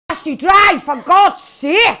last you drive, for God's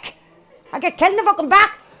sake! I get killed in the fucking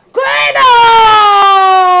back. Come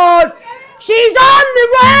on! She's on the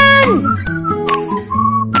run!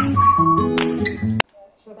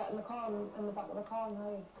 Should I get in the car, in the back of the car and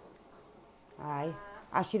hurry? Aye.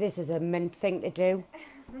 Actually, this is a mint thing to do.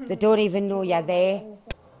 They don't even know you're there.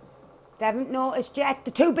 They haven't noticed yet.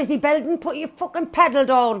 They're too busy building. Put your fucking pedal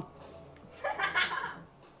down.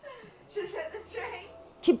 She's hit the train.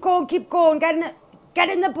 Keep going, keep going. Get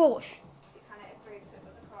in the bush. You can't hit brakes it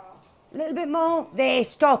with the car. A little bit more. There,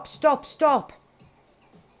 stop, stop, stop.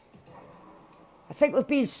 I think we've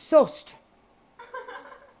been sussed.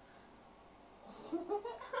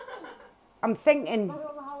 I'm thinking. I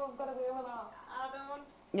don't know how I've got away with that. I don't.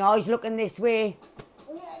 No, he's looking this way.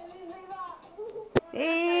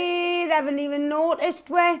 Hey, they haven't even noticed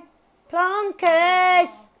we're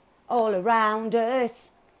plonkers all around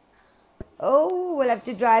us. Oh, we'll have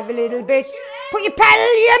to drive a little bit. Put your pedal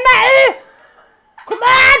to your metal. Come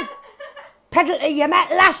on. Pedal to your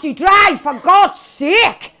metal as you drive, for God's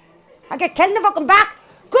sake. I get killed in the fucking back.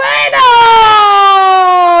 Come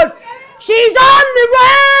on. She's on the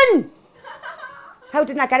run. How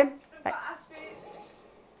didn't I get him? Right.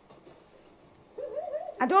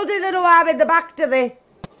 I don't think they know I'm in the back, do they?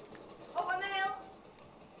 Up on the hill.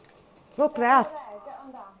 Look that. Get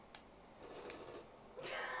on down.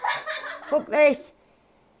 Fuck this.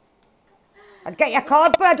 I'd get your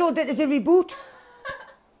card, but I don't think there's a reboot.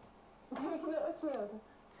 Take a little shield.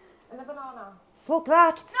 And a banana. Fuck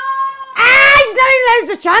that. No! Ah, he's not even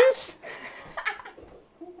there's a chance.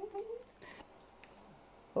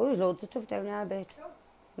 Oh, there's loads of stuff down there, a bit.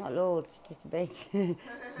 Not loads, just a bit.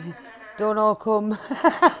 Don't all come. Where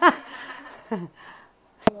should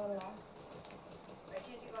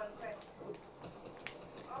you go and quick?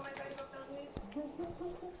 Oh my God, you got filmed me.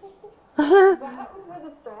 What happened with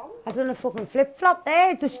the storm? I done a fucking flip-flop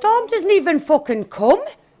there. The storm doesn't even fucking come.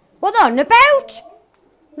 What are they on about?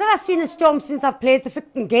 Never seen a storm since I've played the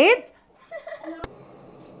fucking game.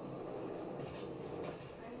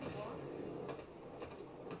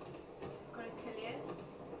 Gonna kill you.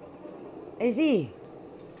 Is he?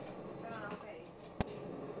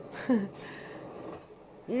 You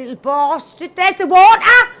little bastard. There's the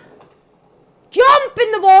water. Jump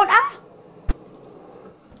in the water.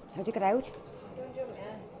 How'd you get out? Don't jump,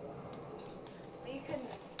 yeah. You can.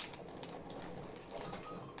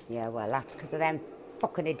 Yeah, well, that's because of them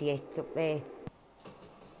fucking idiots up there.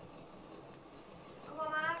 Come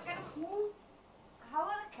on, man. Get him. How are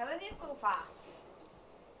they killing you so fast?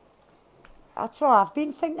 That's what I've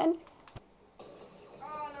been thinking.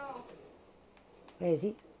 Oh no. Where is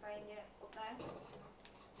he? Find you up there.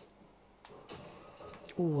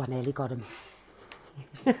 Oh, I nearly got him.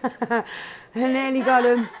 I nearly got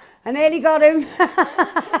him. I nearly got him.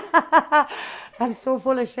 I'm so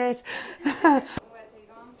full of shit. Where's he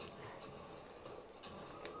gone?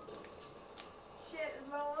 Shit, there's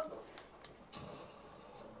loads.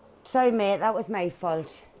 Sorry, mate, that was my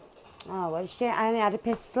fault. Oh, well, shit, I only had a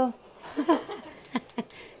pistol.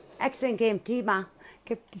 Excellent game, teamer.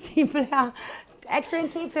 Good team player.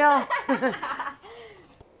 Excellent team player.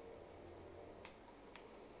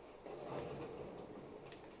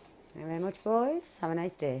 Thank you very much, boys. Have a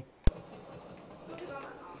nice day.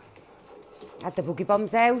 Had the boogie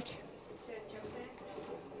bombs out.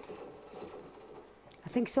 I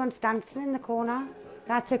think someone's dancing in the corner.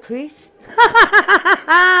 That's a crease.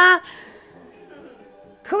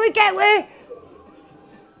 Can we get with?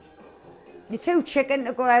 You're too chicken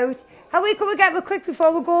to go out. Can we get with quick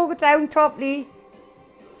before we go down properly?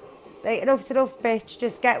 Like, enough's enough, bitch.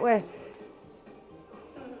 Just get with.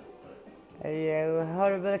 You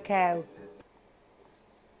horrible cow.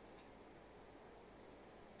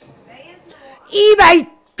 Oh my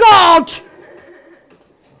God!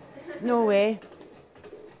 No way.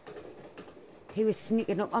 He was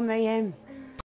sneaking up on me,